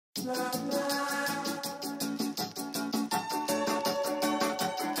As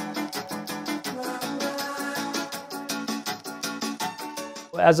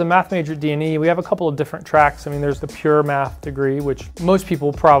a math major at D&E, we have a couple of different tracks. I mean, there's the pure math degree, which most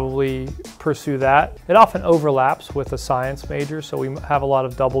people probably pursue that. It often overlaps with a science major, so we have a lot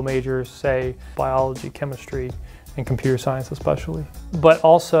of double majors, say biology, chemistry, and computer science especially. But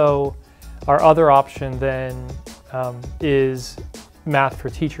also, our other option then is math for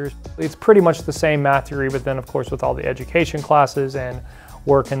teachers. It's pretty much the same math degree, but then of course with all the education classes and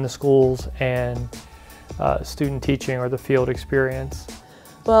work in the schools and student teaching or the field experience.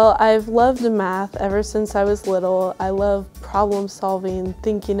 Well, I've loved math ever since I was little. I love problem solving,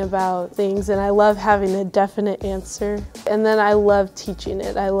 thinking about things, and I love having a definite answer. And then I love teaching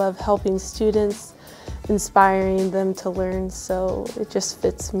it. I love helping students, inspiring them to learn, so it just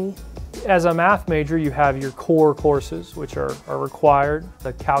fits me. As a math major, you have your core courses, which are required,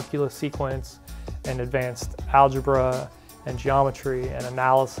 the calculus sequence and advanced algebra and geometry and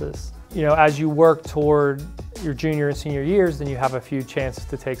analysis. You know, as you work toward your junior and senior years, then you have a few chances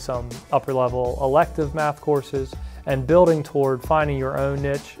to take some upper level elective math courses and building toward finding your own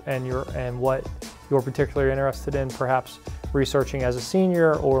niche and what you're particularly interested in, perhaps researching as a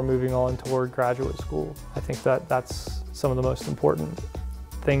senior or moving on toward graduate school. I think that's some of the most important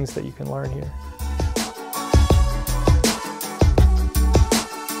things that you can learn here.